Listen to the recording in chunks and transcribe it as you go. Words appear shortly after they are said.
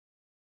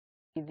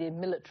the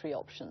military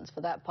options.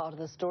 For that part of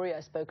the story, I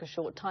spoke a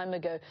short time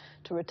ago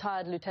to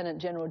retired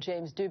Lieutenant General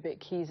James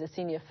Dubik. He's a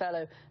senior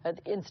fellow at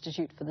the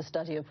Institute for the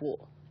Study of War.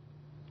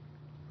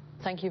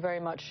 Thank you very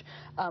much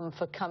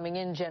for coming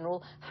in,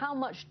 General. How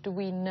much do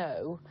we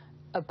know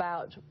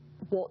about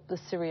what the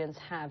Syrians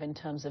have in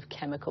terms of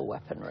chemical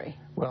weaponry?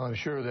 Well, I'm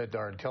sure that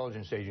our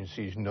intelligence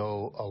agencies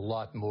know a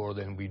lot more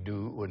than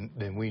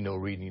we know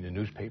reading the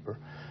newspaper.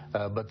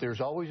 But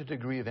there's always a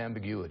degree of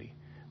ambiguity.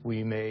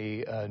 We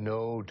may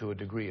know to a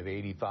degree of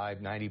 85,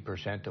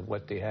 90% of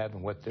what they have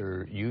and what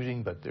they're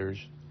using, but there's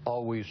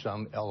always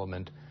some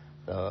element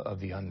of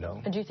the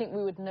unknown. And do you think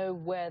we would know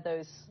where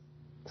those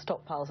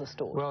stockpiles are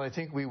stored? Well, I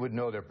think we would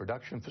know their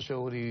production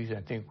facilities.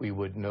 I think we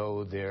would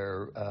know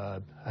their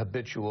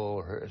habitual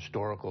or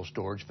historical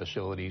storage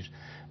facilities.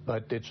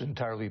 But it's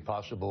entirely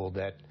possible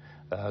that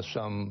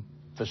some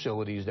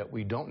facilities that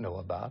we don't know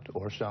about,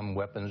 or some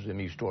weapons that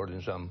may be stored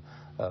in some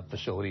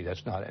facility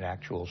that's not an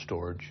actual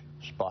storage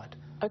spot.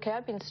 Okay,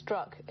 I've been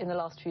struck in the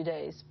last few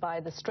days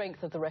by the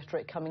strength of the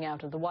rhetoric coming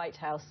out of the White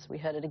House. We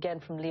heard it again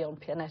from Leon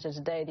Panetta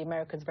today. The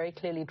Americans very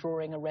clearly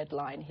drawing a red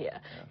line here.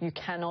 Yeah. You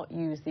cannot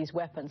use these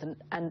weapons.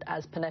 And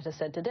as Panetta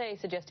said today,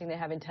 suggesting they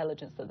have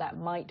intelligence that that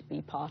might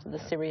be part of the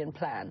Syrian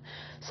plan.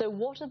 So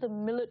what are the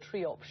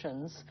military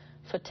options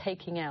for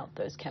taking out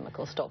those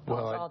chemical stockpiles?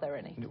 Well, are there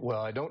any?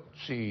 Well, I don't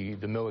see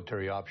the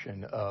military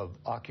option of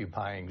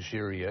occupying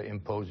Syria,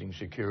 imposing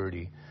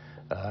security,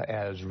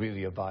 as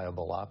really a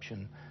viable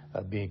option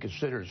being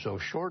considered. So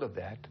short of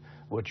that,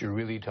 what you're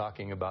really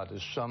talking about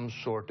is some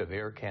sort of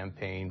air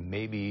campaign,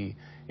 maybe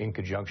in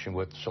conjunction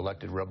with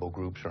selected rebel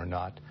groups or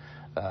not.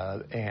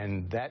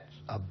 And that's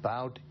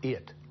about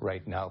it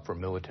right now for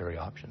military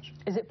options.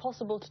 Is it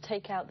possible to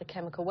take out the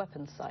chemical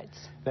weapons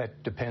sites?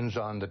 That depends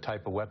on the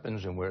type of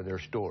weapons and where they're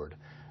stored.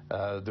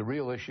 The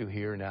real issue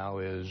here now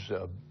is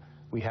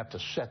we have to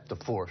set the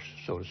force,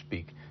 so to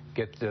speak.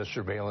 Get the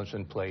surveillance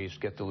in place,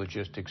 get the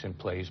logistics in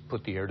place,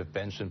 put the air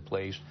defense in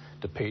place.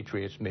 The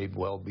Patriots may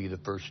well be the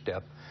first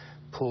step.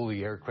 Pull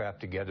the aircraft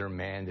together,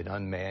 manned and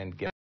unmanned,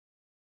 get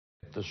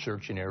the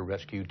search and air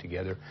rescue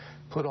together.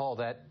 Put all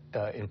that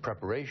in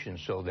preparation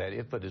so that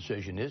if a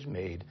decision is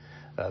made,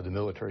 the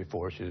military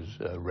force is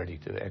ready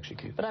to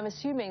execute. But I'm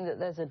assuming that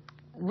there's a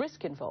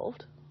risk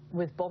involved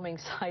with bombing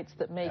sites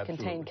that may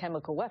contain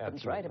chemical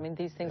weapons, right? I mean,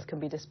 these things can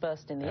be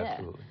dispersed in the air.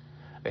 Absolutely.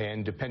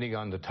 And depending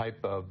on the type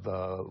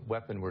of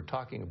weapon we're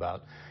talking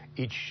about,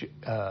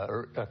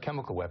 or a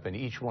chemical weapon,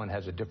 each one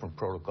has a different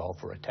protocol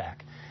for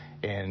attack.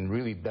 And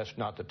really best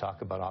not to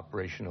talk about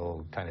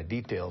operational kind of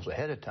details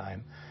ahead of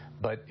time,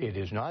 but it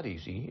is not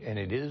easy, and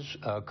it is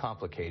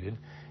complicated,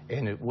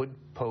 and it would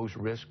pose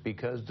risk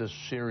because the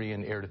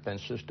Syrian air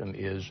defense system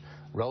is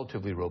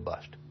relatively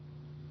robust.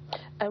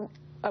 And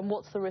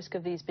what's the risk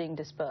of these being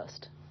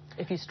dispersed?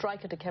 If you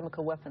strike at a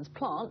chemical weapons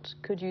plant,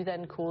 could you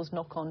then cause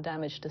knock-on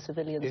damage to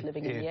civilians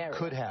living in the area? It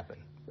could happen.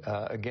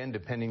 Again,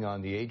 depending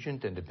on the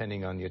agent and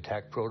depending on the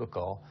attack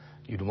protocol,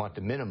 you'd want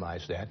to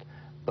minimize that.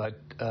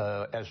 But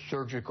as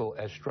surgical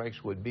as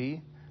strikes would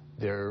be,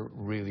 they're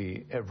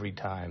really every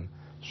time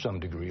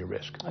some degree of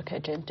risk. Okay,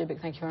 James Dubik,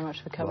 thank you very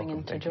much for coming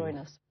in to join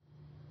us.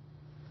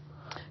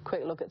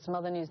 Quick look at some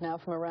other news now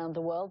from around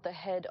the world. The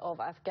head of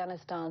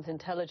Afghanistan's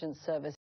intelligence service